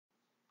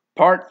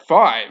Part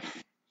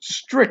 5.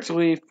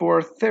 Strictly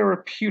for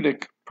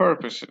therapeutic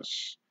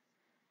purposes.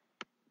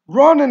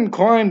 Ronan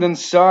climbed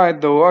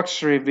inside the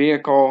luxury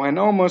vehicle and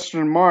almost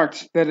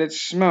remarked that it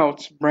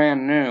smelt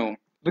brand new.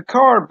 The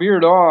car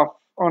veered off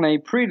on a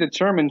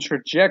predetermined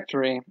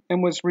trajectory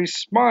and was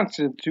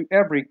responsive to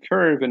every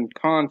curve and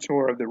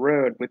contour of the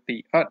road with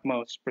the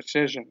utmost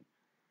precision.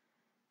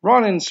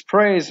 Ronan's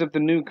praise of the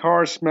new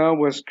car smell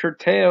was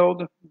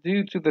curtailed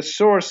due to the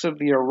source of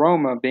the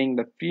aroma being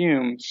the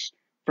fumes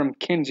from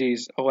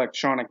Kinsey's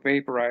electronic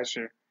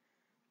vaporizer.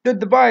 The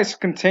device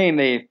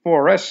contained a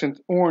fluorescent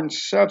orange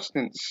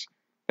substance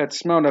that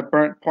smelled of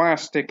burnt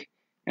plastic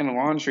and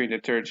laundry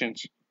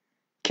detergent.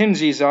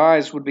 Kinsey's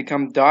eyes would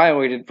become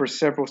dilated for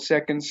several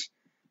seconds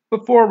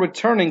before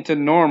returning to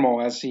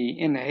normal as he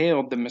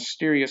inhaled the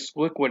mysterious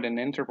liquid in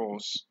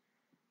intervals.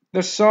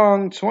 The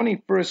song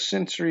 21st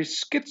Century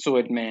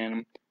Schizoid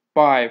Man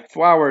by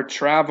Flower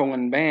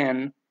Travelin'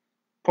 Band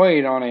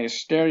played on a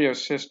stereo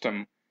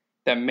system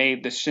that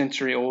made the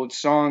century-old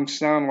song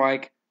sound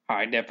like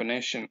high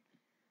definition.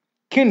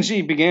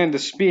 Kinsey began to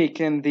speak,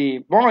 and the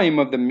volume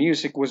of the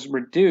music was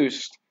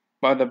reduced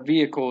by the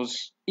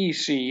vehicle's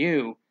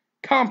ECU,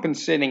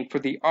 compensating for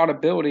the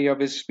audibility of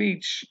his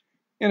speech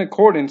in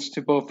accordance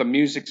to both the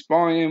music's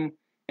volume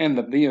and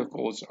the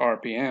vehicle's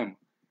RPM.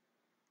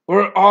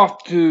 We're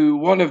off to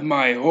one of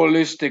my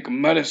holistic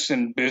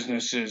medicine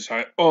businesses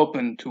I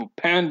opened to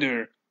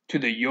pander to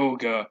the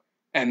yoga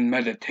and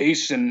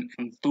meditation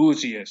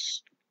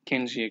enthusiasts,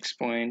 Kinsey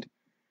explained.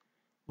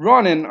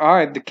 Ronan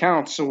eyed the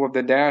console of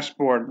the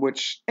dashboard,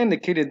 which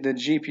indicated the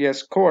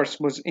GPS course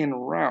was en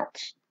route.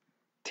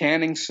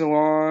 Tanning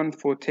salon,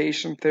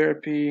 flotation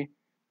therapy,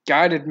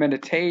 guided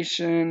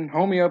meditation,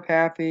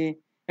 homeopathy,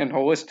 and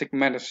holistic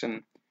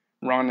medicine.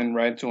 Ronan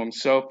read to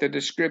himself the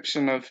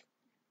description of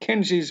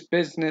Kinsey's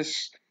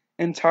business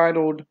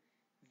entitled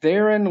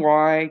Therein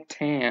Lie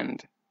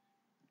Tanned.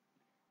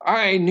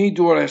 I need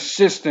your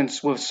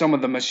assistance with some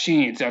of the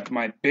machines at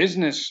my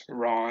business,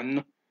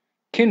 Ron.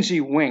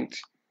 Kinsey winked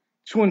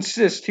to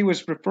insist he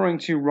was referring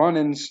to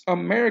Ronan's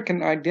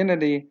American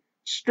identity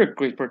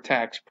strictly for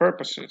tax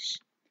purposes.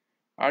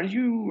 Are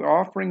you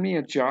offering me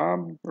a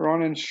job?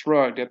 Ronan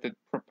shrugged at the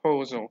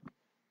proposal.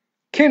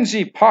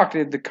 Kinsey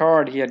pocketed the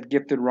card he had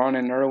gifted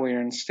Ronan earlier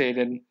and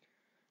stated,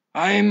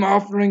 I'm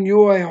offering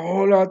you a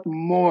whole lot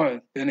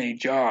more than a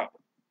job.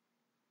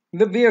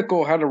 The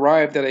vehicle had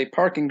arrived at a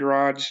parking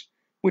garage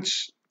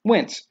which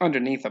went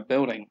underneath a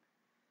building.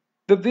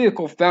 The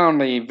vehicle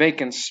found a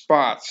vacant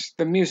spot,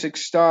 the music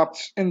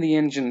stopped, and the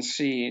engine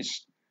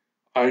ceased.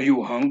 Are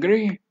you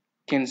hungry?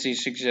 Kinsey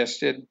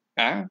suggested.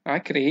 I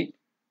could eat,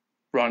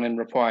 Ronan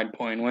replied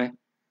plainly.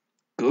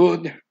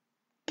 Good,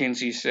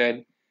 Kinsey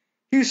said.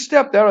 He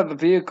stepped out of the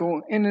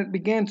vehicle, and it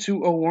began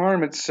to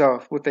alarm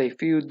itself with a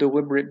few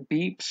deliberate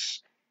beeps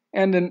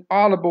and an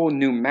audible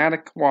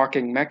pneumatic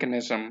locking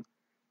mechanism.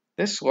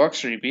 This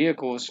luxury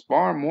vehicle is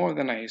far more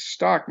than a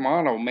stock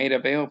model made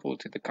available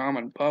to the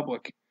common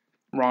public,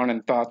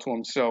 Ronan thought to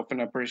himself in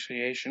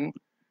appreciation.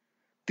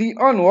 The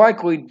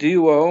unlikely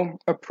duo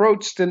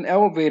approached an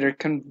elevator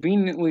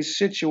conveniently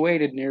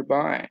situated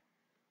nearby.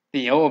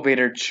 The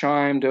elevator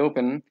chimed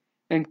open,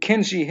 and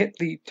Kinsey hit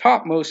the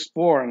topmost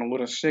floor and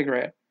lit a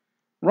cigarette.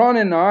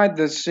 Ronan eyed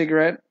the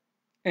cigarette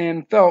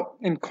and felt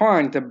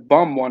inclined to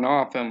bum one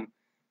off him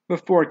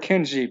before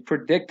Kinsey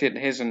predicted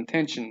his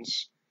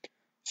intentions.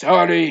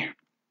 Sorry,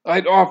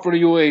 I'd offer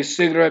you a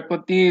cigarette,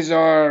 but these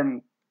are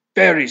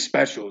very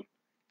special,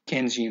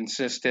 Kinsey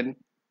insisted.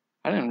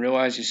 I didn't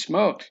realize you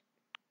smoked,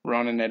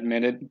 Ronan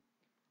admitted.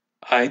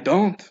 I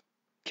don't,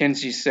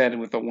 Kinsey said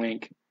with a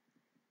wink.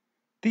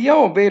 The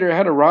elevator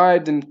had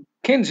arrived, and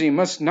Kinsey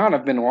must not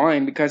have been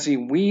lying because he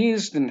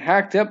wheezed and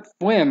hacked up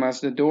phlegm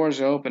as the doors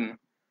opened.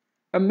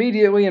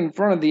 Immediately in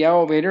front of the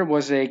elevator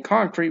was a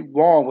concrete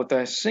wall with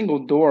a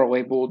single door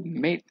labeled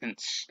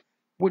Maintenance,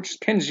 which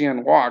Kinsey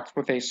unlocked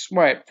with a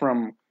swipe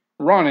from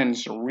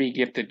Ronan's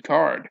re-gifted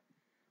card.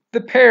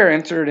 The pair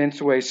entered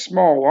into a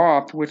small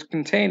loft which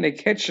contained a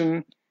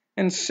kitchen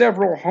and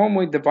several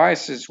homely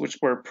devices which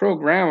were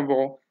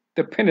programmable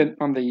dependent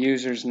on the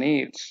user's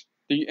needs.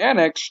 The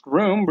annexed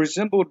room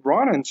resembled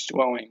Ronan's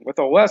dwelling with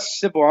a less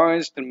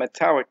civilized and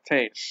metallic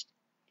taste.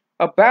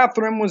 A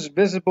bathroom was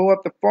visible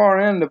at the far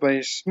end of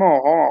a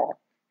small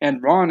hall,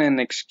 and Ronan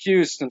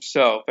excused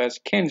himself as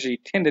Kinsey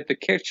tended the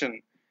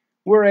kitchen,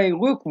 where a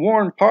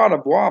lukewarm pot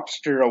of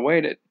lobster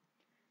awaited.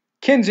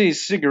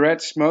 Kinsey's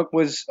cigarette smoke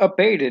was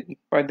abated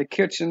by the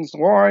kitchen's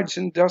large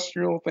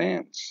industrial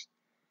fans.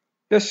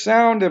 The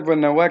sound of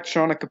an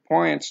electronic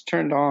appliance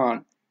turned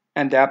on,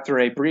 and after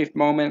a brief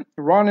moment,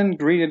 Ronan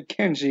greeted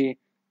Kinsey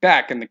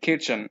back in the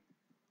kitchen.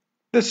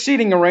 The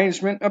seating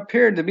arrangement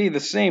appeared to be the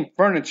same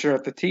furniture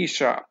at the tea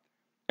shop,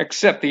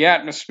 except the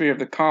atmosphere of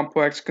the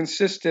complex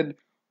consisted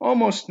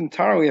almost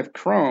entirely of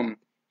chrome.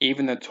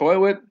 Even the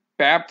toilet,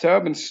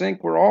 bathtub, and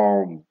sink were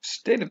all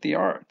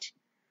state-of-the-art.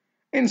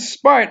 In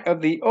spite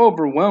of the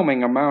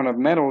overwhelming amount of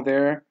metal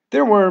there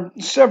were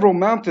several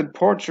mounted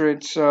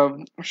portraits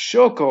of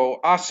Shoko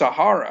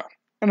Asahara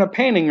and a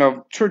painting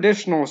of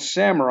traditional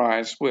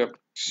samurais with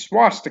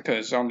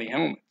swastikas on the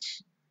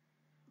helmets.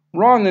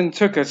 Ronan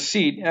took a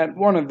seat at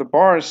one of the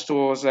bar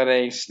stools at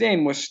a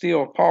stainless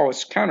steel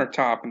polished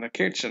countertop in the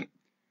kitchen.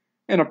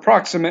 An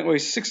approximately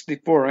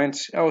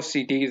 64-inch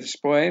LCD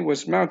display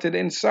was mounted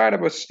inside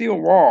of a steel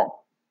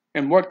wall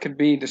in what could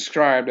be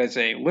described as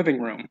a living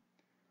room.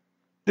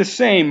 The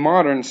same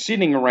modern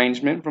seating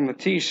arrangement from the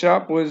tea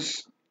shop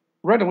was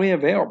readily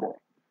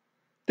available.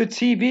 The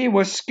TV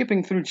was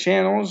skipping through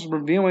channels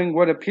revealing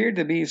what appeared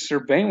to be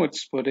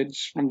surveillance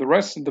footage from the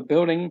rest of the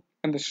building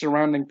and the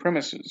surrounding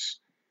premises.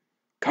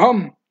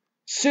 "Come,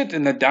 sit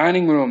in the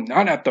dining room,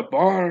 not at the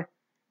bar.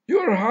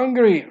 You're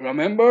hungry,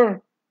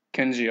 remember?"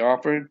 Kenji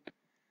offered.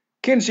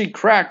 Kenji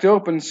cracked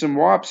open some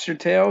lobster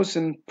tails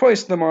and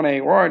placed them on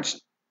a large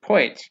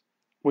plate,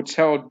 which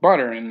held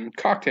butter and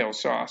cocktail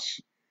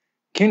sauce.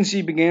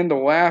 Kenji began to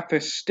laugh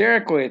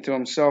hysterically to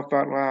himself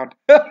out loud.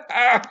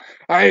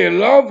 "I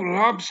love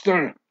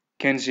lobster,"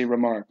 Kenji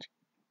remarked.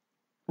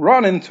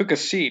 Ronan took a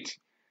seat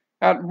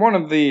at one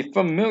of the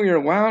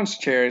familiar lounge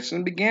chairs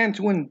and began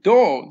to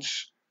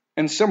indulge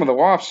in some of the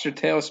lobster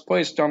tails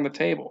placed on the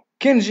table.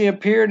 Kenji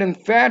appeared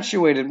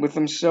infatuated with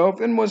himself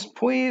and was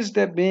pleased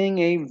at being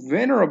a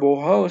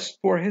venerable host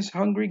for his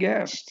hungry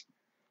guest.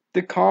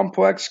 The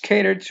complex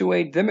catered to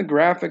a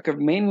demographic of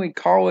mainly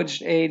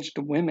college-aged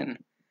women.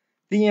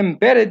 The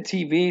embedded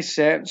TV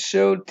set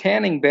showed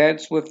tanning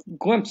beds with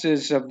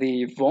glimpses of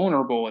the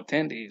vulnerable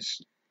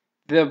attendees.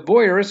 The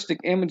voyeuristic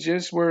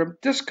images were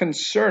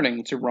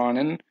disconcerting to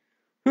Ronan,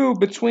 who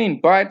between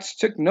bites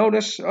took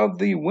notice of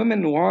the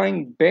women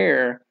lying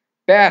bare,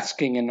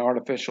 basking in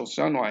artificial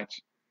sunlight.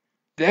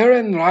 "Their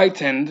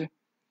Enlightened"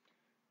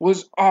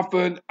 was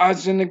offered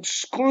as an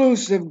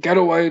exclusive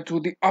getaway to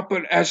the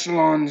upper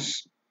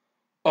echelons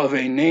of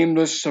a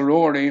nameless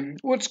sorority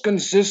which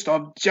consists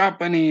of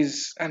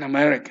Japanese and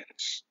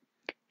Americans.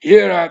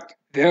 Here at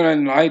Their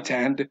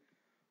Enlightened,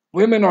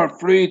 women are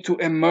free to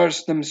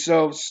immerse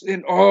themselves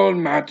in all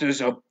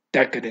matters of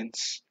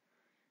decadence.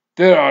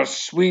 There are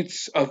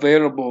suites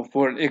available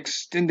for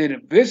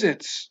extended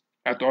visits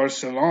at our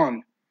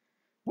salon.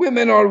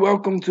 Women are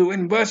welcome to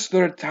invest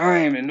their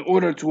time in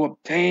order to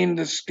obtain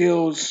the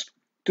skills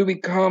to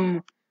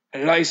become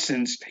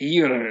licensed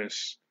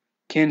healers."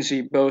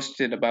 Kenji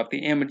boasted about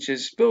the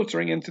images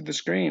filtering into the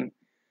screen.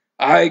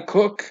 "I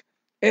cook,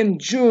 and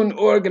June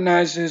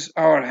organizes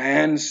our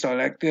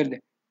hand-selected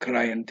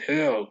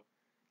clientele,"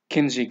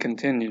 Kenji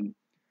continued.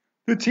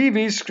 The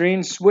TV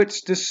screen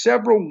switched to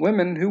several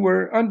women who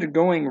were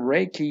undergoing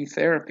Reiki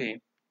therapy.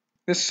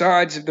 The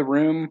sides of the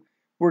room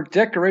were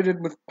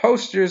decorated with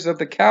posters of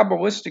the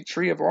Kabbalistic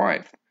Tree of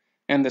Life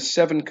and the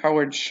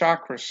seven-colored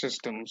chakra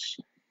systems.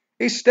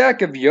 A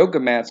stack of yoga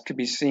mats could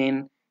be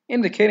seen,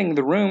 indicating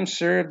the room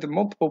served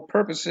multiple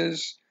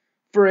purposes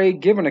for a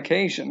given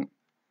occasion.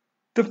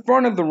 The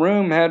front of the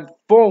room had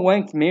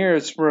full-length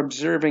mirrors for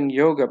observing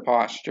yoga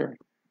posture.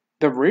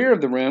 The rear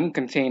of the room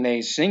contained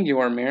a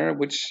singular mirror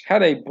which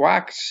had a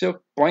black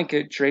silk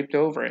blanket draped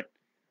over it.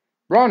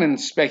 Ronan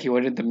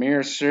speculated the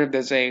mirror served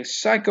as a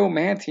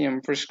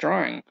psychomantium for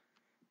scrying.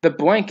 The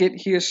blanket,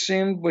 he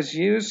assumed, was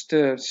used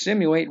to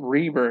simulate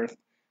rebirth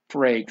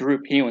for a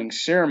group healing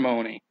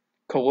ceremony,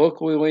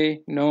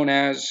 colloquially known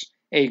as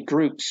a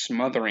group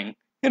smothering.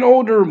 An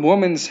older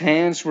woman's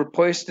hands were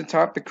placed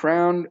atop the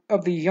crown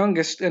of the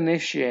youngest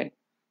initiate.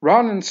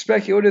 Ronan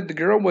speculated the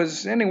girl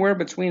was anywhere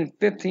between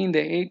 15 to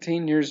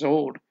 18 years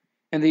old,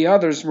 and the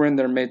others were in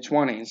their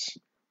mid-20s.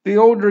 The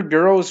older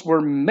girls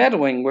were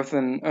meddling with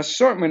an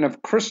assortment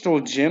of crystal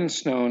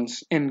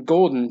gemstones in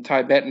golden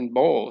Tibetan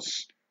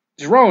bowls,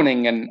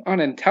 droning an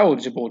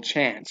unintelligible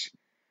chant.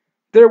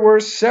 There were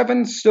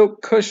 7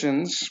 silk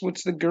cushions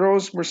which the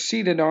girls were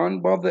seated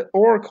on while the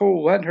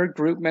oracle led her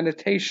group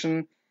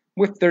meditation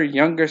with their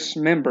youngest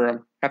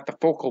member at the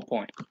focal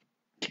point.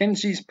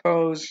 Kenji's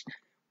pose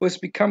was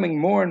becoming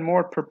more and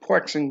more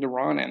perplexing to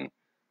Ronan.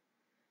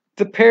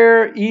 The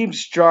pair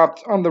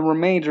eavesdropped on the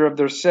remainder of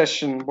their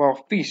session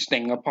while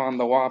feasting upon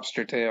the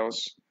lobster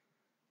tails.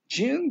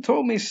 "June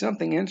told me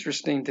something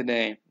interesting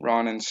today,"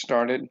 Ronan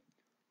started.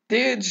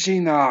 "Did she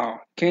now?"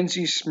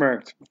 Kenji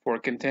smirked before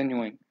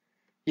continuing.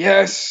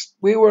 "Yes,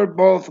 we were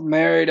both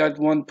married at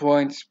one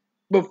point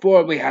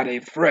before we had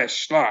a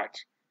fresh start,"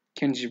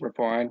 Kenji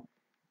replied.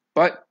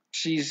 "But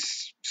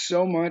she's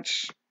so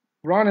much—"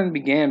 Ronan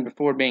began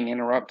before being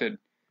interrupted.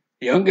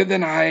 "Younger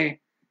than I,"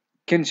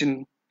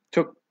 Kenji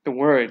took the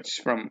words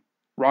from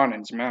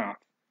Ronan's mouth.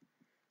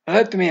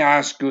 "Let me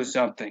ask you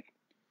something.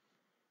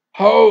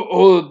 How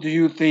old do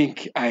you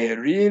think I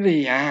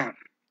really am?"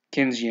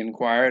 Kenji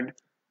inquired.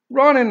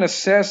 Ronan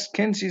assessed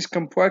Kenji's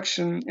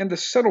complexion and the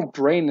subtle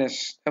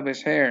grayness of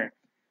his hair.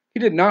 He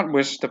did not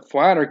wish to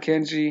flatter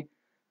Kenji,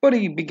 but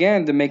he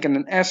began to make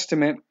an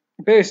estimate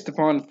based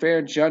upon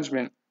fair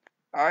judgment.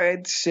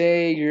 "I'd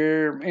say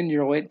you're in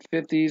your late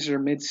 50s or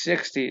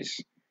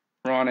mid-60s,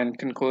 Ronan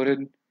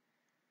concluded.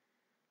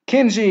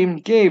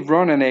 Kenji gave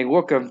Ronan a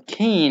look of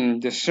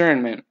keen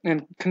discernment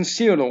and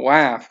concealed a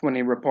laugh when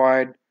he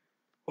replied,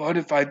 "What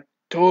if I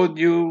told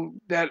you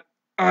that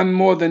I'm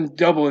more than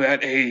double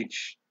that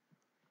age?"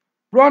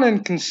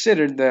 Ronan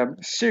considered the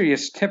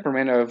serious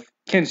temperament of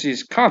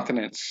Kinsey's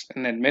countenance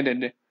and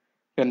admitted,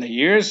 "Then the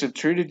years have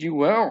treated you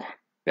well.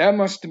 That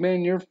must have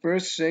been your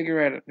first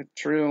cigarette, if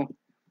true."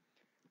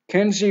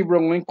 Kinsey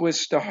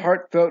relinquished a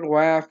heartfelt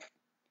laugh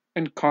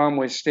and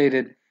calmly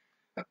stated,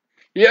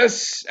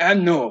 "Yes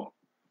and no."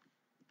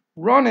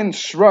 Ronan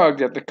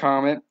shrugged at the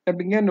comment and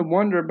began to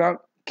wonder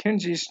about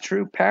Kinsey's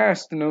true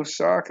past in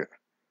Osaka.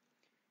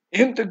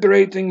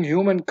 Integrating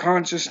human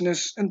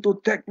consciousness into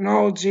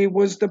technology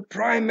was the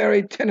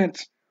primary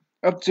tenet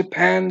of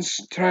Japan's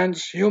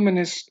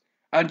transhumanist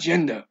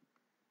agenda.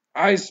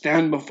 I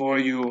stand before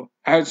you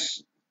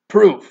as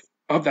proof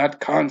of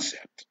that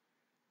concept,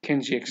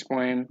 Kenji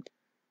explained.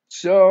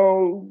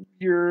 "So,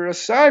 you're a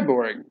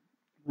cyborg,"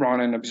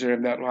 Ronan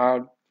observed out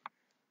loud.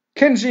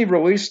 Kenji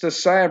released a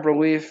sigh of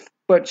relief,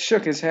 but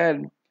shook his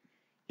head.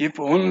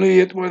 "If only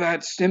it were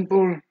that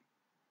simple.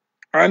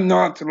 I'm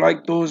not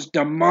like those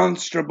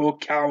demonstrable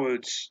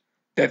cowards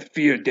that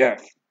fear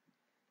death."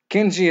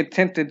 Kenji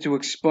attempted to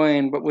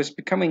explain, but was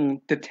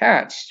becoming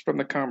detached from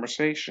the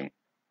conversation.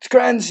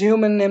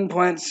 "Transhuman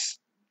implants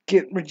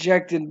get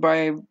rejected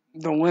by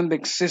the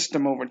limbic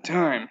system over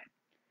time.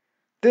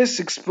 This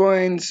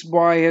explains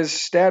why his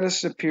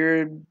status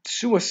appeared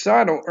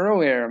suicidal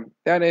earlier.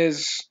 That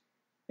is,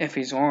 if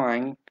he's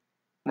lying,"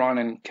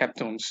 Ronan kept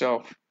to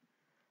himself.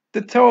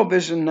 The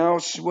television now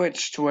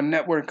switched to a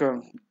network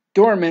of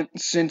dormant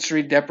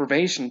sensory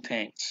deprivation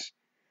tanks.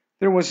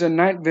 There was a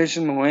night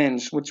vision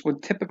lens which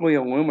would typically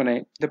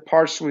illuminate the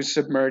partially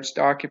submerged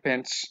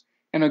occupants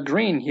in a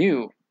green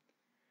hue.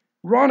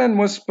 Ronan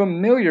was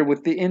familiar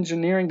with the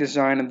engineering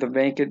design of the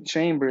vacant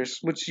chambers,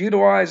 which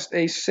utilized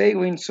a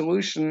saline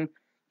solution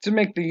to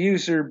make the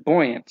user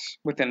buoyant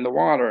within the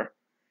water.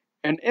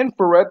 An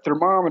infrared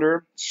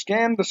thermometer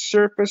scanned the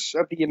surface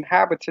of the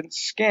inhabitant's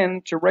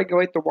skin to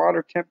regulate the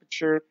water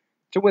temperature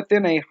to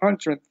within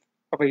 1/100th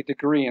of a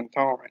degree in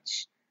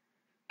tolerance.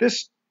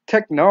 This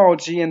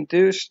technology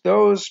induced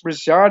those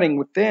residing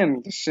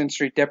within the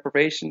sensory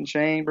deprivation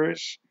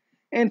chambers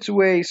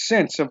into a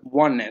sense of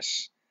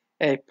oneness.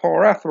 A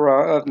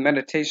plethora of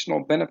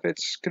meditational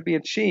benefits could be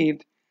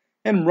achieved,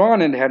 and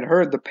Ronan had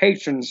heard the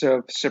patrons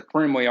of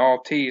Supremely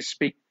All Tea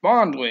speak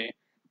fondly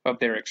of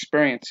their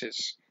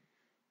experiences.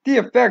 The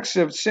effects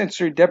of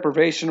sensory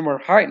deprivation were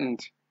heightened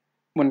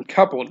when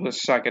coupled with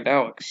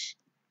psychedelics.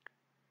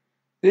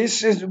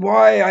 "This is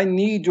why I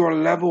need your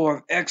level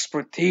of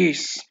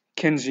expertise,"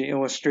 Kinsey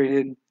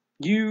illustrated.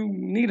 "You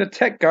need a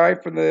tech guy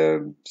for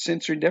the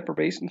sensory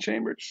deprivation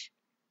chambers?"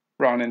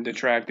 Ronan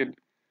detracted.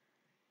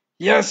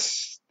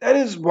 "Yes, that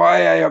is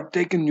why I have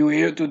taken you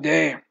here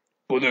today,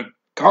 for the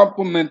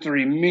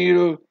complimentary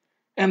meal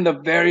and the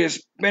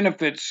various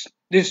benefits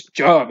this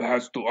job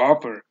has to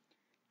offer."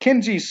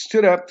 Kinsey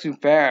stood up too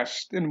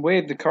fast and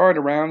waved the card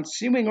around,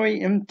 seemingly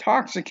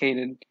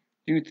intoxicated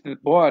due to the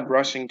blood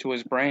rushing to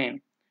his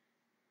brain.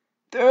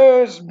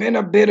 "There's been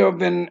a bit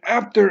of an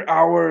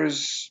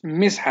after-hours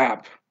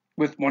mishap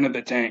with one of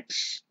the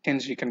tanks,"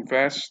 Kinsey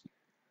confessed.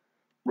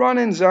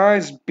 Ronan's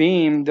eyes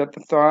beamed at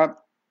the thought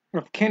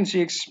of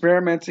Kinsey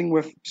experimenting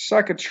with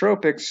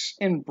psychotropics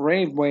in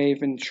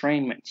brainwave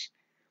entrainment.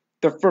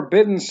 The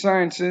forbidden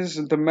sciences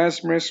of the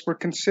mesmerists were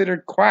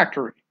considered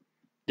quackery,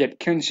 yet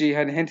Kinsey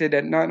had hinted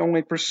at not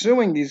only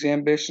pursuing these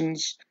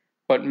ambitions,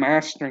 but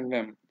mastering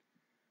them.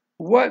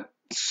 "What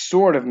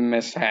sort of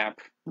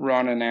mishap?"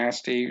 Ronan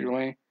asked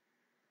eagerly.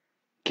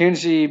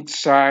 Kinsey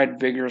sighed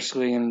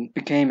vigorously and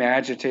became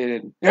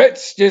agitated.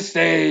 "Let's just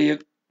say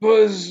it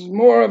was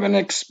more of an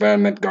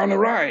experiment gone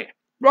awry."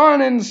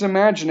 Ronan's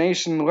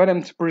imagination led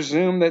him to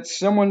presume that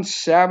someone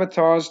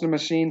sabotaged the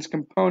machine's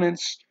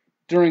components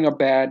during a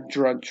bad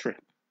drug trip.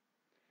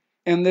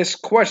 In this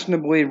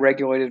questionably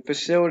regulated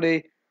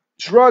facility,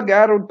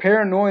 drug-addled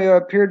paranoia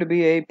appeared to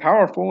be a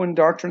powerful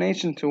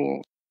indoctrination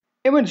tool.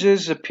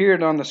 Images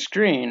appeared on the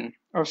screen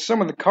of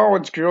some of the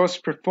college girls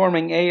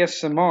performing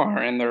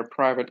ASMR in their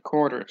private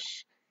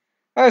quarters.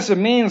 As a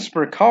means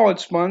for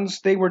college funds,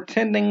 they were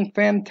tending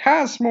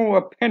phantasmal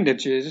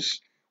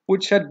appendages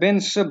which had been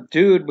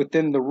subdued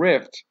within the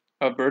rift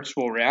of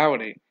virtual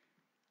reality.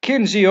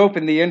 Kinsey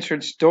opened the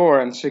entrance door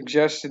and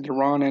suggested to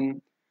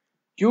Ronan,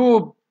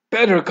 "You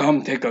better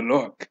come take a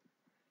look."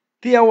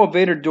 The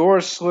elevator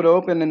door slid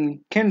open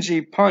and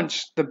Kinsey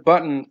punched the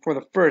button for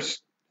the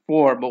first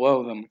floor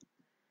below them.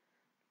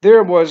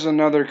 There was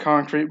another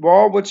concrete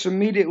wall which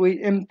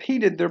immediately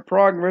impeded their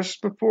progress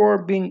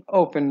before being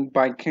opened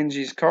by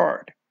Kinsey's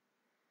card.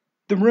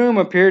 The room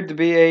appeared to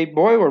be a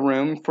boiler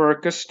room for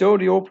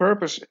custodial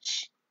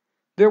purposes.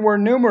 There were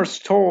numerous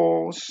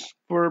tools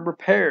for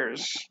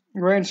repairs,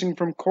 ranging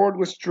from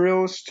cordless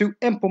drills to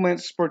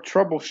implements for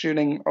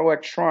troubleshooting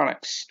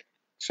electronics,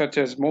 such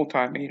as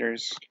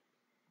multimeters.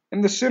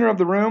 In the center of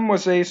the room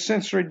was a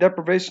sensory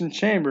deprivation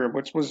chamber,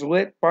 which was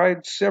lit by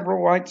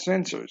several light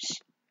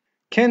sensors.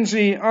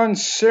 Kinsey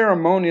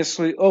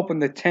unceremoniously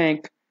opened the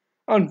tank,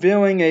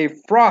 unveiling a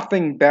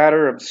frothing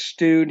batter of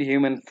stewed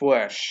human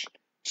flesh.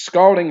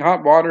 Scalding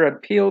hot water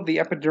had peeled the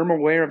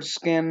epidermal layer of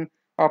skin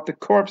off the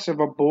corpse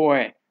of a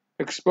boy,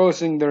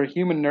 exposing their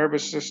human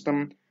nervous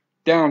system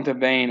down to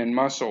vein and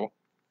muscle.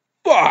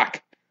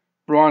 Fuck!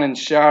 Ronan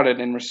shouted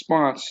in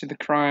response to the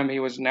crime he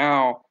was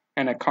now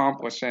an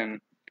accomplice in.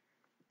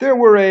 There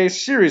were a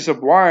series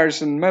of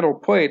wires and metal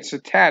plates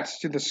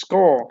attached to the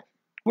skull,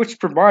 which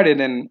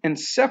provided an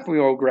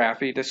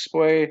encephalography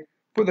display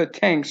for the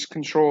tank's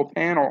control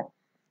panel.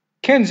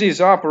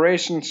 Kenzie's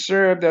operation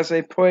served as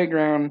a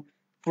playground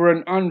for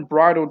an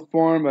unbridled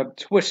form of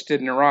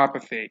twisted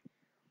neuropathy.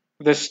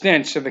 The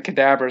stench of the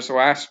cadaver's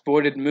last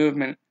voided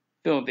movement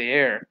filled the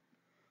air.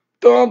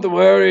 Don't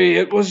worry,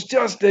 it was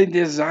just a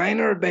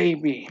designer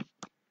baby.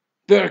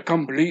 They're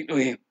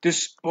completely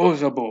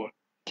disposable,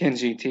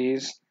 Kenji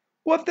teased.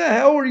 What the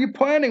hell were you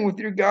planning with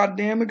your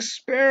goddamn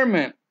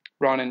experiment?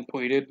 Ronan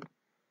pleaded.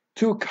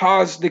 To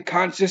cause the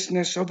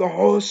consciousness of the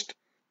host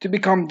to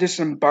become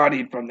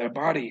disembodied from their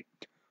body.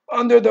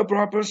 Under the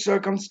proper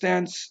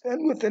circumstance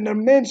and with an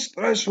immense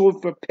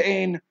threshold for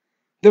pain,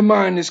 the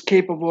mind is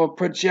capable of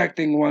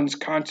projecting one's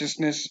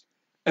consciousness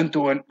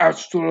into an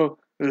astral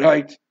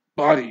light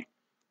body,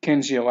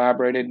 Kenji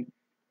elaborated.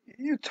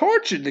 You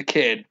tortured the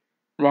kid,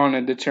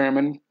 Ronan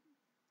determined,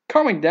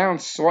 calming down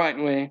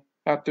slightly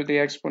after the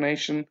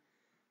explanation.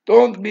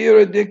 Don't be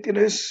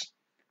ridiculous.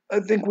 I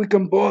think we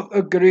can both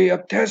agree a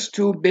test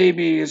tube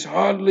baby is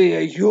hardly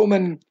a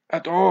human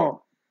at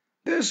all.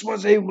 This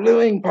was a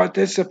willing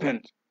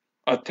participant,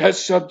 a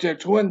test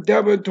subject who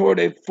endeavored toward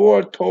a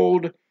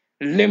foretold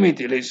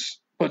limitless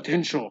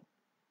potential.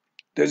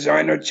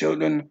 Designer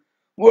children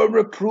were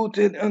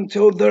recruited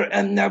until their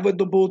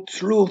inevitable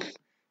truth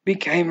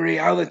became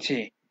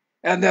reality,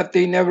 and that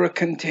they never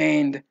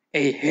contained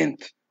a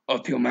hint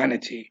of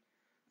humanity.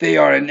 They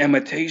are an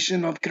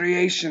imitation of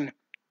creation,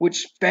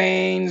 which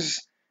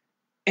feigns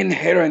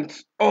inherent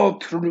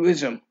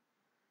altruism.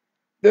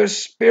 Their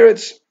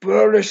spirits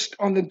flourished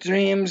on the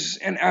dreams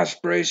and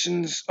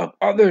aspirations of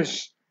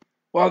others,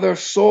 while their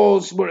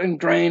souls were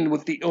ingrained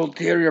with the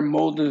ulterior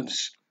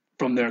motives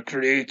from their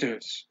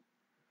creators.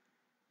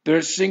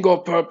 Their single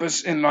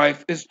purpose in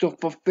life is to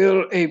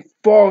fulfill a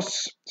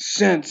false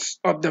sense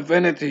of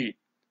divinity.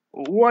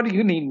 What do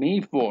you need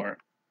me for?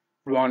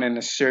 Ronan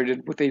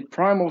asserted with a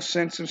primal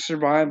sense of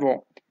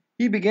survival.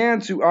 He began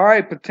to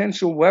eye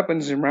potential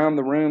weapons around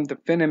the room to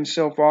fend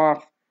himself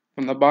off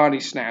from the body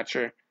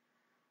snatcher.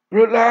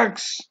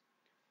 Relax.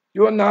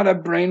 You're not a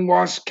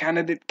brainwashed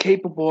candidate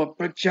capable of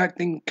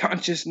projecting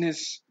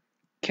consciousness,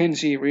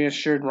 Kenji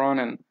reassured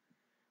Ronan.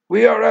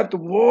 We are at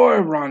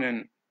war,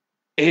 Ronan.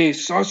 A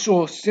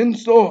social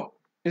censor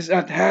is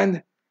at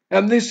hand,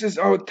 and this is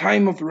our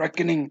time of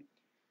reckoning.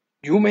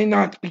 You may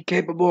not be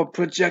capable of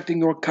projecting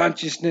your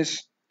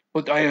consciousness,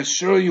 but I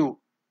assure you,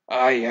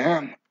 I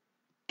am.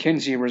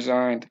 Kenji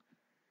resigned.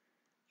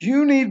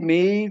 You need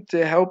me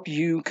to help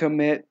you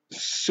commit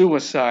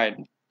suicide,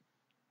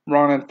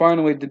 Ronan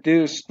finally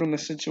deduced from the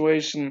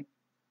situation.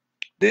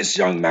 This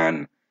young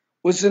man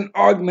was an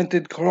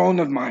augmented clone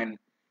of mine,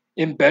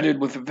 embedded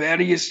with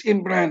various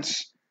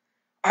implants.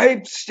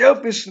 I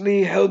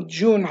selfishly held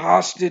June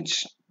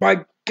hostage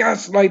by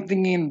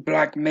gaslighting and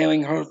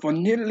blackmailing her for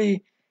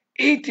nearly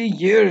 80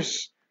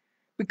 years.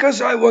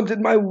 Because I wanted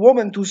my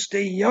woman to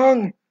stay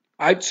young,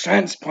 I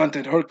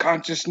transplanted her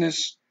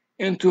consciousness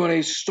into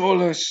a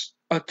soulless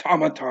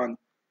automaton.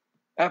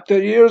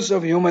 After years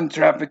of human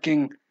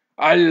trafficking,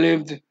 I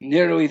lived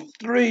nearly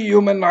 3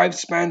 human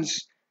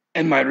lifespans,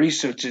 and my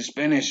research is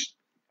finished.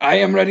 I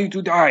am ready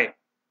to die,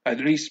 at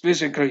least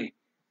physically.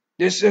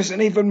 This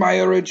isn't even my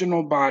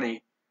original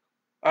body.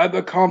 I've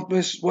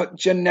accomplished what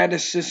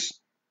geneticists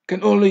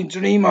can only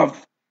dream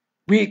of.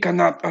 We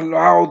cannot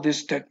allow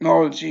this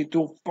technology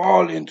to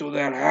fall into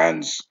their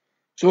hands,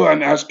 so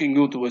I'm asking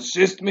you to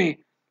assist me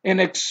in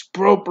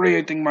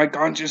expropriating my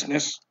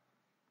consciousness.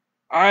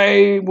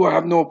 I will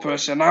have no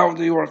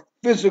personality or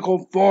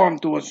physical form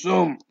to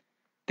assume.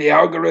 The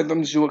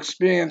algorithms you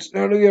experienced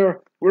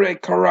earlier were a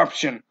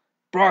corruption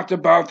brought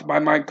about by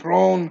my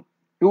clone,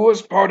 who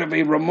was part of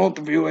a remote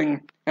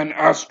viewing and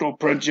astral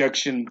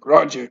projection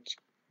project.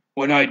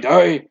 When I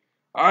die,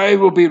 I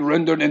will be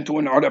rendered into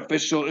an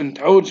artificial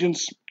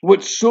intelligence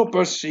which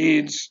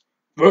supersedes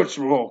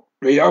virtual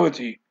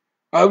reality.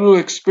 I will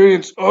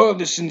experience all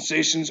the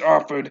sensations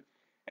offered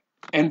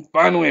and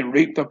finally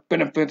reap the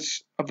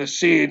benefits of the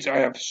seeds I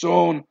have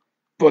sown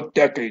for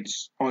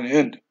decades on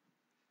end.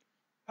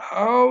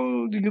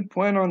 How do you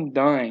plan on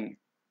dying?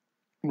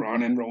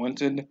 Ronan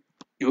relented.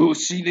 You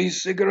see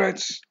these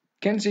cigarettes?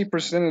 Kenzie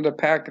presented a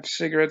pack of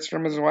cigarettes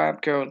from his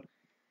lab coat.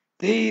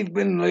 They've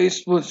been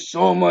laced with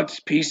so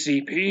much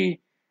PCP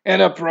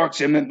in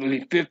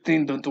approximately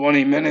 15 to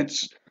 20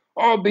 minutes.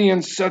 I'll be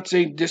in such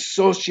a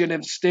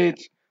dissociative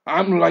state,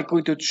 I'm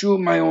likely to chew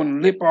my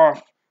own lip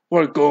off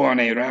or go on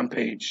a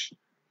rampage.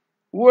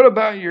 What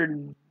about your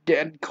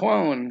dead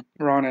clone?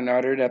 Ronan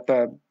uttered at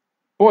the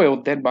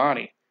boiled dead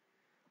body.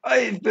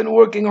 I've been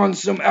working on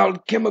some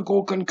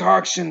alchemical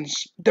concoctions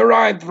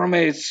derived from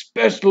a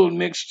special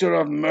mixture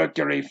of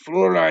mercury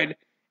fluoride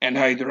and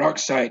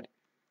hydroxide.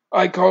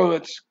 I call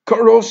it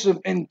corrosive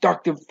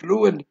inductive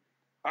fluid.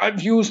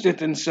 I've used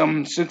it in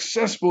some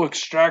successful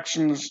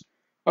extractions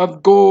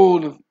of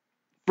gold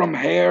from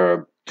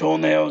hair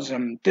toenails,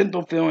 and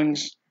dental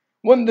fillings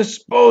when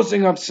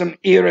disposing of some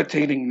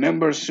irritating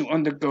members who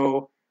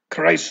undergo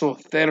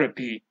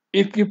chrysotherapy.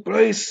 If you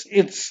place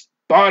its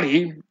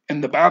body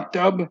in the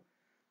bathtub,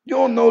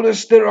 you'll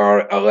notice there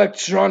are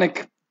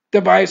electronic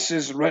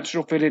devices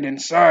retrofitted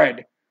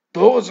inside.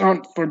 Those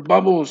aren't for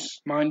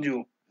bubbles, mind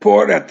you.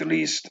 Pour at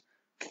least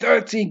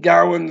 30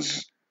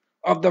 gallons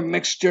of the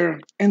mixture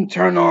and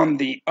turn on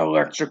the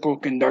electrical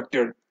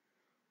conductor.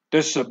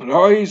 The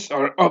supplies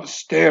are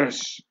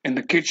upstairs in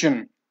the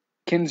kitchen,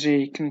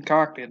 Kinsey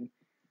concocted.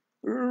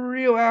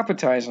 Real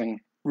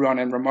appetizing,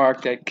 Ronan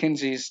remarked at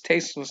Kinsey's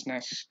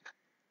tastelessness.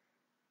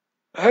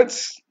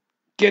 Let's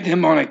get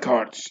him on a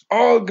cart.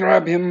 I'll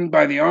grab him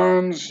by the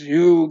arms,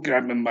 you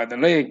grab him by the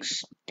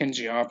legs,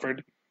 Kinsey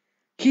offered.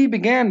 He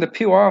began to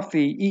peel off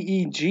the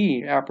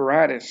EEG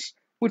apparatus,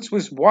 which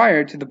was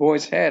wired to the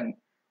boy's head.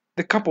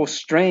 The couple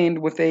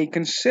strained with a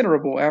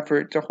considerable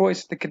effort to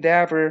hoist the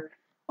cadaver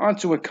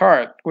onto a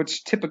cart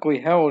which typically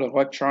held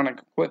electronic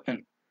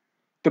equipment.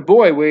 The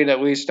boy weighed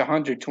at least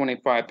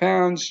 125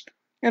 pounds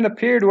and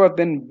appeared to have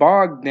been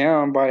bogged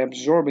down by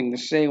absorbing the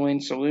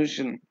saline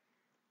solution.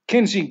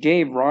 Kinsey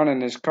gave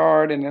Ronan his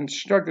card and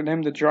instructed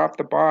him to drop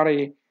the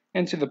body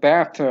into the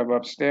bathtub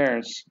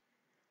upstairs.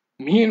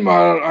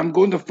 Meanwhile, I'm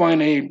going to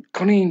find a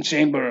clean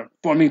chamber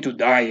for me to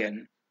die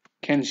in,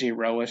 Kinsey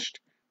relished.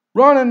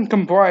 Ronan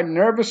complied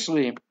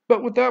nervously,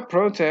 but without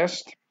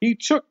protest. He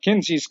took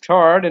Kinsey's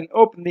card and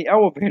opened the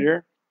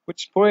elevator,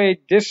 which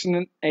played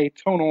dissonant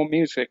atonal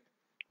music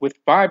with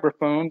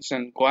vibraphones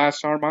and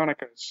glass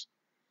harmonicas.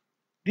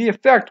 The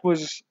effect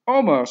was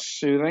almost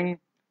soothing.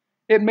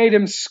 It made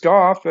him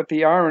scoff at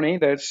the irony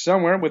that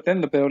somewhere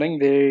within the building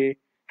they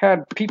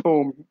had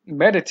people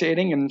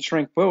meditating in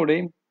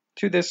tranquility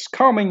to this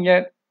calming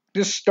yet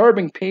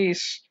disturbing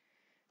peace,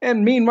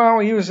 and meanwhile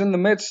he was in the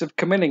midst of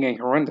committing a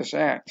horrendous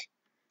act.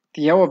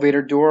 The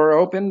elevator door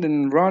opened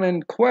and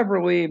Ronan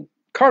cleverly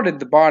carted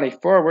the body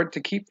forward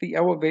to keep the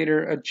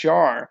elevator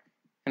ajar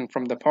and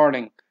from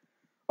departing.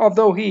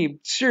 Although he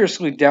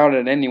seriously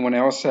doubted anyone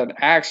else had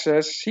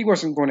access, he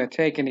wasn't going to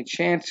take any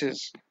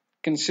chances,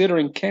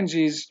 considering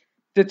Kinsey's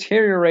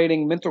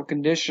deteriorating mental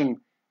condition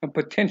and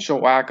potential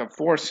lack of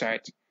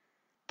foresight.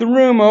 The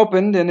room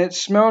opened and it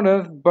smelled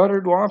of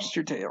buttered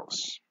lobster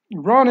tails.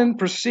 Ronan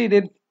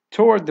proceeded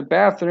toward the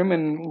bathroom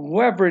and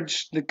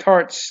leveraged the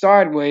cart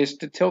sideways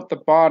to tilt the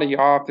body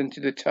off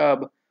into the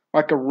tub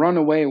like a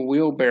runaway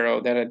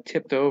wheelbarrow that had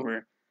tipped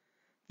over.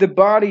 The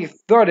body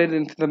thudded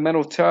into the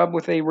metal tub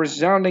with a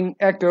resounding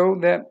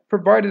echo that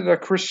provided a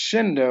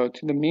crescendo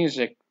to the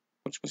music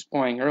which was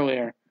playing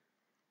earlier.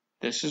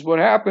 This is what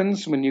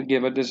happens when you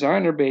give a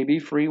designer baby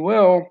free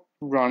will,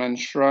 Ronan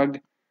shrugged.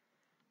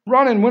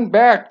 Ronan went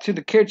back to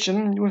the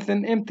kitchen with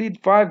an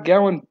emptied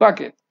 5-gallon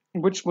bucket,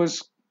 which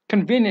was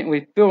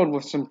conveniently filled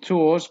with some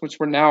tools which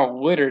were now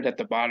littered at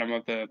the bottom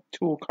of the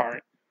tool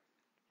cart.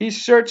 He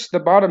searched the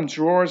bottom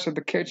drawers of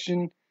the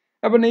kitchen,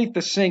 and beneath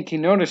the sink he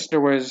noticed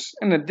there was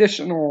an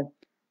additional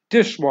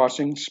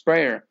dishwashing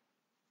sprayer.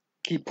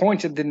 He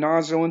pointed the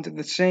nozzle into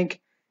the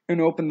sink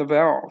and opened the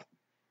valve.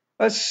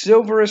 A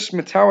silverish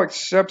metallic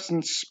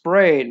substance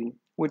sprayed,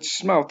 which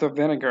smelt of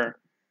vinegar.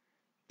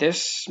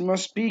 This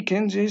must be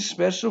Kinsey's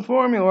special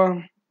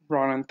formula,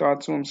 Ronan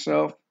thought to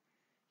himself.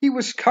 He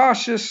was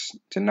cautious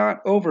to not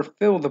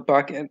overfill the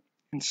bucket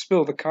and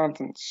spill the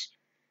contents.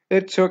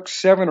 It took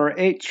 7 or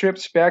 8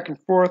 trips back and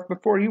forth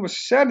before he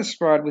was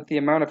satisfied with the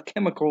amount of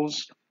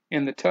chemicals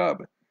in the tub.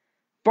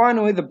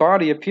 Finally, the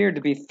body appeared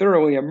to be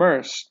thoroughly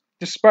immersed,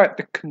 despite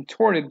the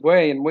contorted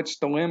way in which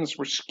the limbs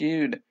were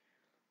skewed.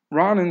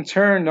 Ronan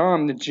turned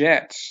on the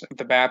jets of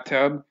the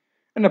bathtub,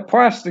 and a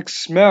plastic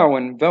smell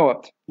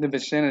enveloped the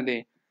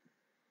vicinity.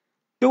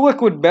 The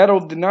liquid metal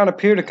did not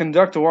appear to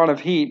conduct a lot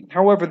of heat,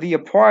 however the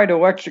applied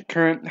electric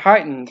current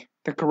heightened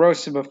the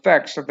corrosive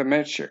effects of the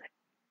mixture.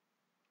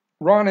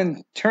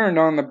 Ronan turned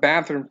on the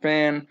bathroom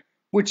fan,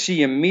 which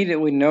he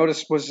immediately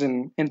noticed was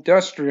an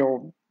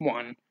industrial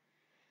one,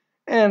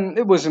 and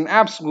it was an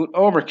absolute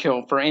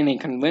overkill for any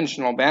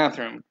conventional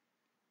bathroom.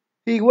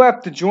 He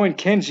left to join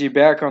Kinsey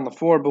back on the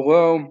floor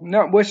below,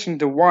 not wishing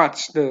to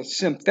watch the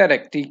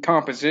synthetic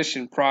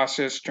decomposition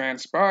process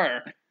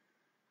transpire.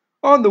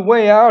 On the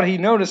way out, he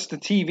noticed the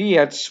TV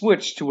had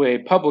switched to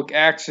a public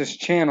access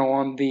channel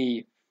on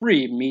the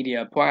free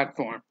media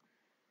platform.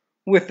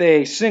 With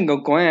a single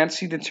glance,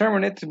 he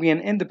determined it to be an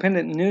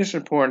independent news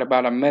report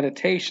about a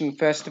meditation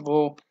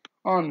festival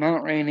on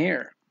Mount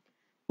Rainier,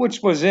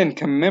 which was in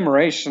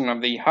commemoration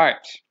of the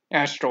hyped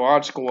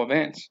astrological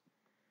event.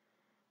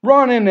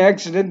 Ronan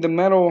exited the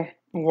metal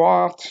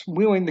loft,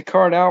 wheeling the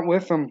cart out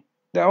with him.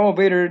 The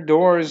elevator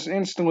doors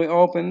instantly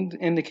opened,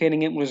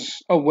 indicating it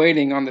was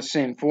awaiting on the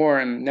same floor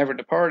and never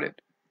departed.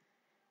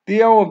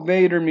 The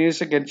elevator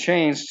music had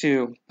changed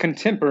to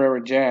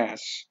contemporary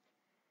jazz.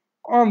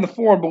 On the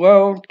floor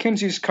below,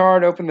 Kinsey's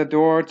card opened the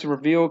door to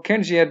reveal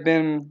Kinsey had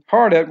been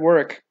hard at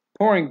work,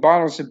 pouring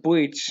bottles of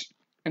bleach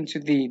into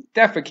the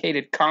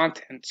defecated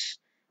contents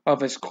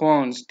of his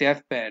clone's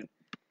deathbed.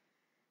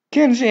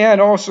 Kenji had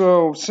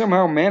also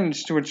somehow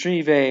managed to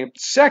retrieve a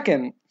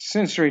second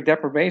sensory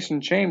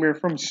deprivation chamber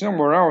from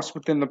somewhere else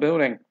within the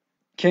building.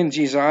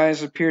 Kenji's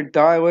eyes appeared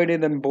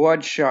dilated and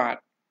bloodshot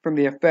from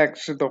the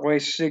effects of the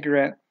waste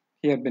cigarette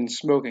he had been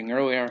smoking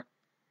earlier.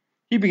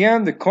 He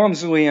began to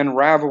clumsily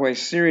unravel a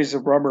series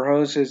of rubber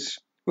hoses,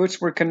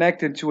 which were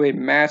connected to a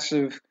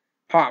massive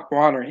hot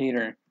water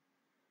heater.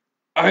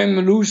 "I'm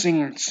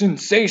losing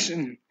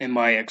sensation in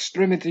my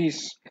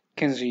extremities,"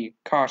 Kenji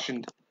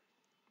cautioned.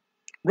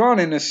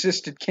 Ronan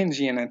assisted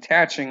Kenji in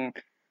attaching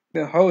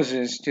the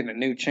hoses to the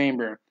new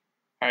chamber.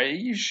 "Are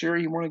you sure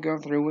you want to go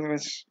through with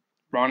this?"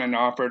 Ronan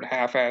offered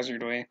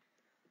haphazardly.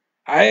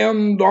 "I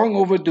am long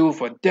overdue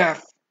for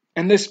death,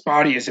 and this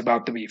body is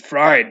about to be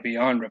fried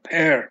beyond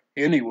repair,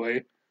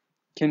 anyway,"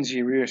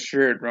 Kenji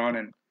reassured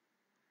Ronan.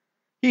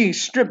 He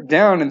stripped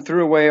down and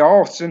threw away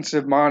all sense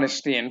of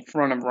modesty in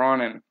front of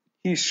Ronan.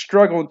 He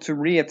struggled to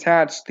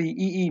reattach the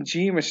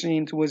EEG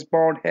machine to his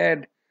bald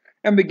head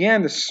and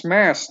began to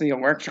smash the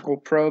electrical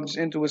probes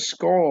into his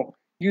skull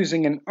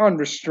using an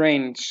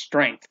unrestrained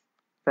strength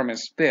from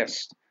his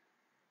fist.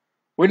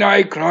 "When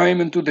I climb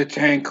into the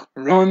tank,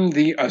 run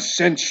the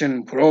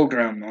Ascension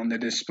program on the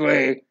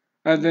display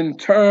and then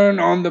turn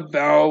on the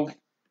valve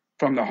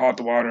from the hot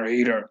water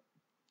heater,"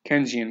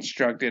 Kenji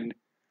instructed.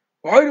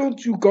 "Why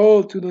don't you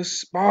go to the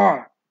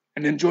spa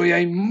and enjoy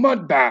a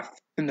mud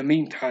bath in the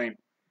meantime?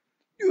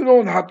 You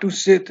don't have to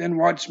sit and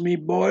watch me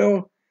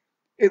boil.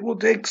 It will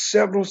take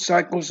several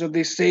cycles of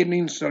the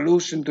saline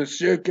solution to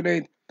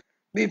circulate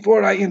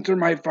before I enter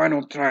my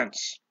final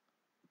trance.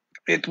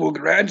 It will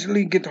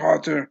gradually get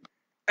hotter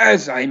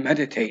as I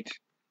meditate,"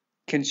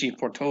 Kenji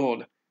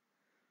foretold.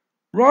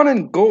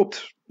 Ronan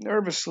gulped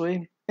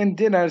nervously and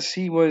did as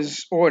he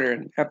was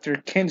ordered after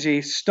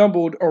Kenji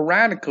stumbled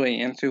erratically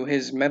into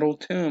his metal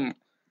tomb.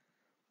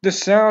 The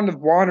sound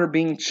of water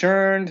being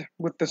churned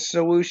with the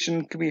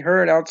solution could be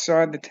heard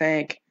outside the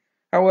tank.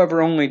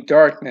 However, only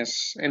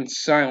darkness and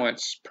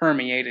silence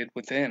permeated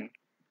within.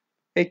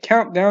 A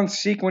countdown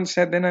sequence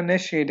had been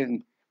initiated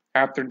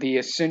after the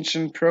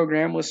Ascension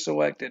program was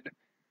selected.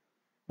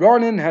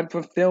 Ronan had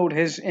fulfilled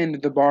his end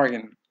of the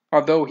bargain,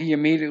 although he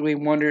immediately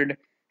wondered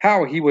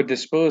how he would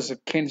dispose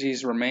of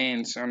Kenji's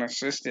remains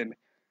unassisted.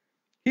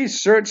 He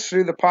searched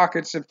through the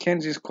pockets of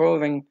Kenji's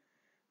clothing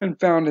and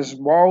found his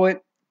wallet,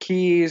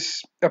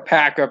 keys, a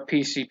pack of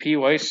PCP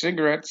waste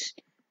cigarettes,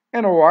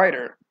 and a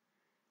lighter.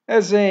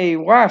 As a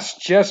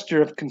last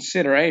gesture of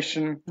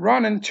consideration,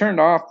 Ronan turned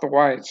off the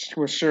lights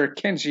to assure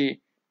Kenji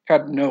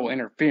had no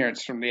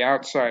interference from the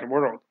outside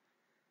world.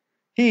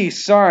 He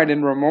sighed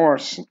in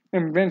remorse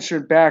and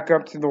ventured back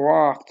up to the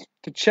loft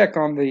to check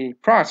on the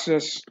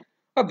process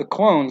of the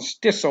clone's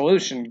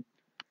dissolution.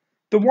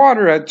 The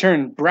water had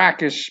turned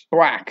brackish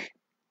black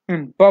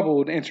and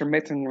bubbled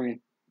intermittently.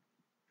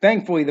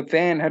 Thankfully, the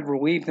fan had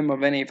relieved him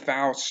of any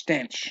foul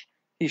stench.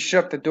 He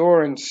shut the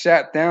door and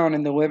sat down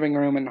in the living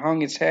room and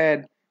hung his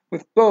head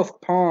with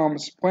both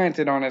palms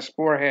planted on his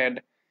forehead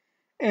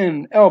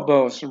and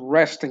elbows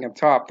resting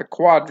atop the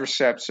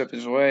quadriceps of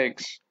his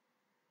legs.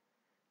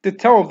 The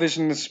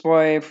television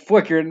display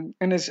flickered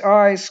and his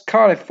eyes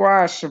caught a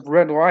flash of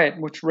red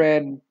light which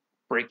read,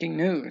 "Breaking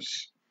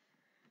News."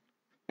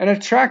 An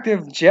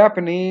attractive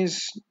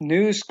Japanese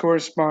news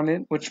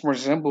correspondent, which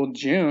resembled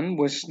June,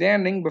 was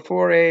standing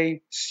before a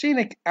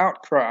scenic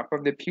outcrop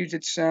of the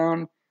Puget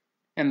Sound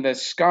and the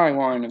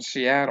skyline of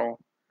Seattle.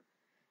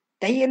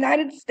 "The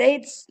United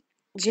States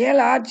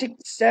Geologic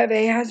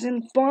Survey has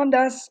informed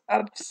us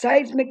of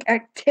seismic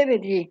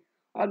activity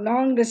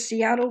along the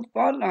Seattle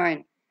fault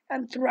line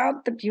and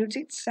throughout the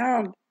Puget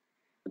Sound.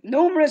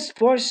 Numerous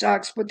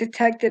foreshocks were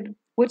detected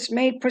which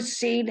may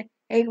precede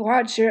a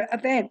larger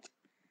event.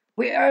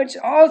 We urge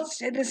all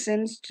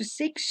citizens to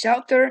seek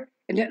shelter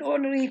in an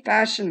orderly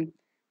fashion.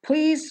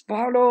 Please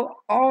follow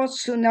all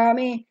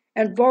tsunami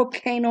and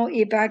volcano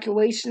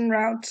evacuation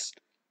routes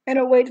and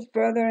await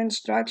further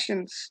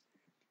instructions."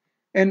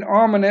 An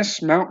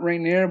ominous Mount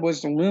Rainier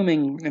was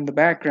looming in the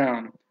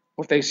background,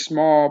 with a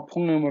small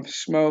plume of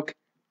smoke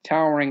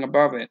towering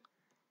above it.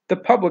 The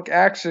public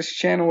access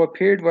channel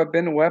appeared to have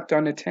been left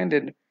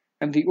unattended,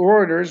 and the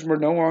orators were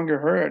no longer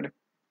heard.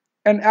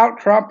 An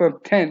outcrop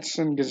of tents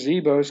and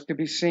gazebos could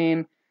be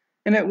seen,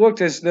 and it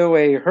looked as though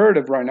a herd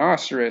of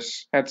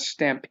rhinoceros had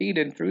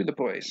stampeded through the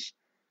place,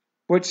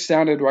 which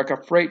sounded like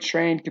a freight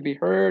train could be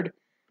heard,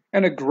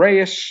 and a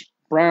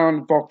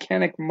grayish-brown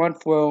volcanic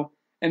mudflow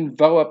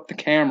enveloped the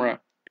camera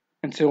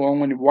until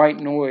only white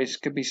noise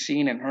could be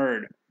seen and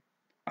heard.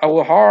 A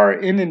lahar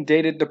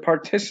inundated the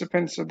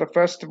participants of the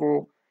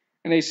festival,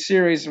 and a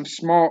series of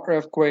small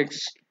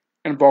earthquakes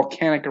and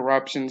volcanic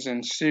eruptions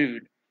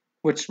ensued,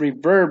 which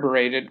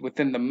reverberated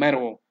within the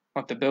metal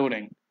of the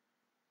building.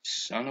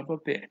 "Son of a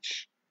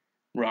bitch,"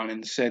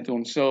 Ronan said to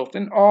himself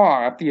in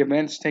awe at the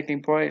events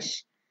taking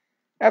place.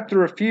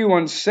 After a few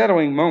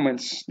unsettling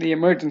moments, the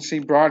emergency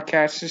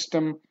broadcast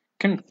system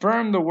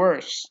confirmed the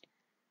worst.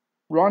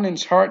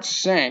 Ronan's heart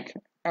sank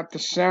at the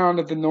sound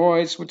of the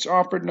noise which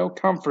offered no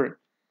comfort.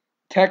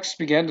 Text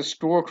began to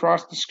scroll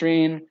across the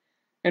screen,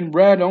 and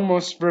read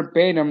almost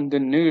verbatim the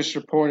news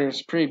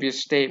reporter's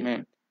previous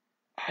statement.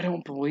 "I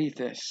don't believe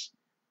this,"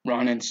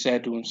 Ronan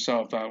said to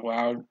himself out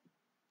loud.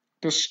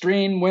 The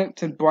screen went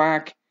to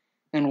black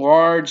and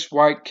large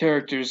white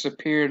characters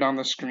appeared on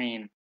the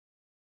screen.